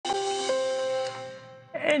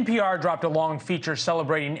NPR dropped a long feature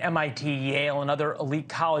celebrating MIT, Yale, and other elite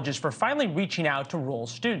colleges for finally reaching out to rural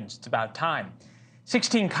students. It's about time.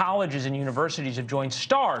 16 colleges and universities have joined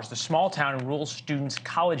STARS, the Small Town and Rural Students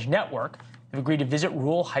College Network. They've agreed to visit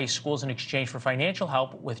rural high schools in exchange for financial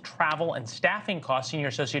help with travel and staffing costs. Senior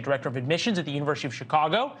Associate Director of Admissions at the University of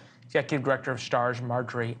Chicago, Executive Director of STARS,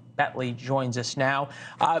 Marjorie Betley, joins us now.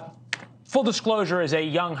 Full disclosure, as a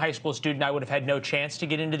young high school student, I would have had no chance to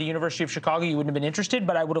get into the University of Chicago. You wouldn't have been interested,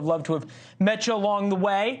 but I would have loved to have met you along the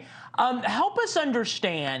way. Help us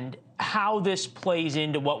understand how this plays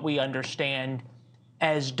into what we understand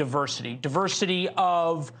as diversity. Diversity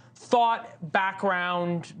of thought,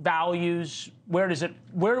 background, values. Where does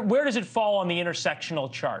it fall on the intersectional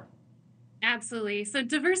chart? Absolutely. So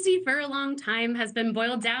diversity for a long time has been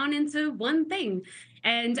boiled down into one thing.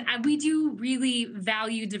 And we do really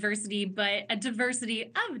value diversity, but a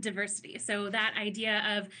diversity of diversity. So that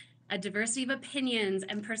idea of a diversity of opinions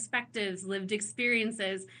and perspectives, lived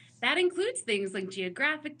experiences, that includes things like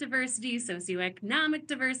geographic diversity, socioeconomic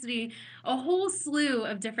diversity, a whole slew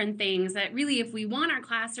of different things that really, if we want our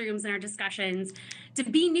classrooms and our discussions to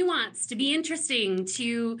be nuanced, to be interesting,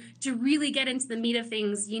 to really get into the meat of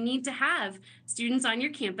things, you need to have students on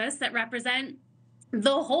your campus that represent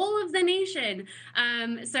the whole of the nation.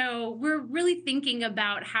 So we're really thinking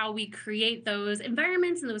about how we create those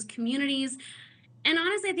environments and those communities. And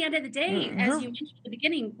honestly, at the end of the day, as you mentioned at the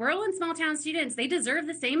beginning, rural and small town students, they deserve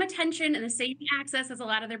the same attention and the same access as a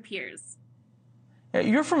lot of their peers.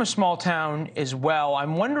 You're from a small town as well.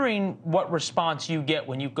 I'm wondering what response you get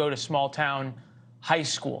when you go to small town high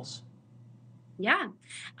schools. Yeah,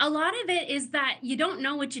 a lot of it is that you don't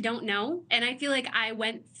know what you don't know. And I feel like I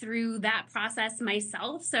went through that process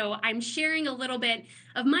myself. So I'm sharing a little bit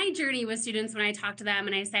of my journey with students when I talk to them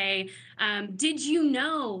and I say, did you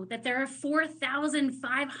know that there are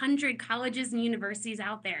 4,500 colleges and universities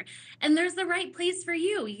out there? And there's the right place for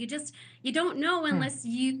you. You don't know unless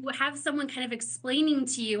you have someone kind of explaining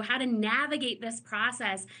to you how to navigate this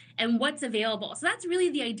process and what's available. So that's really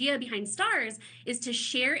the idea behind STARS, is to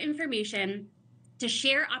share information, to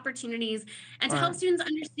share opportunities, and to help students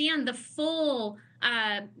understand the full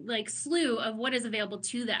slew of what is available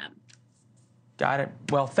to them. Got it.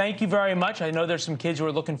 Well, thank you very much. I know there's some kids who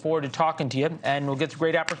are looking forward to talking to you, and we'll get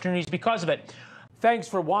great opportunities because of it. Thanks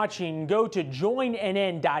for watching. Go to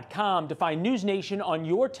joinnn.com to find NewsNation on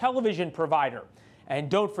your television provider.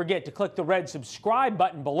 And don't forget to click the red subscribe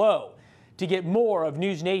button below to get more of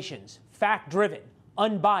NewsNation's fact-driven,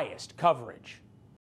 unbiased coverage.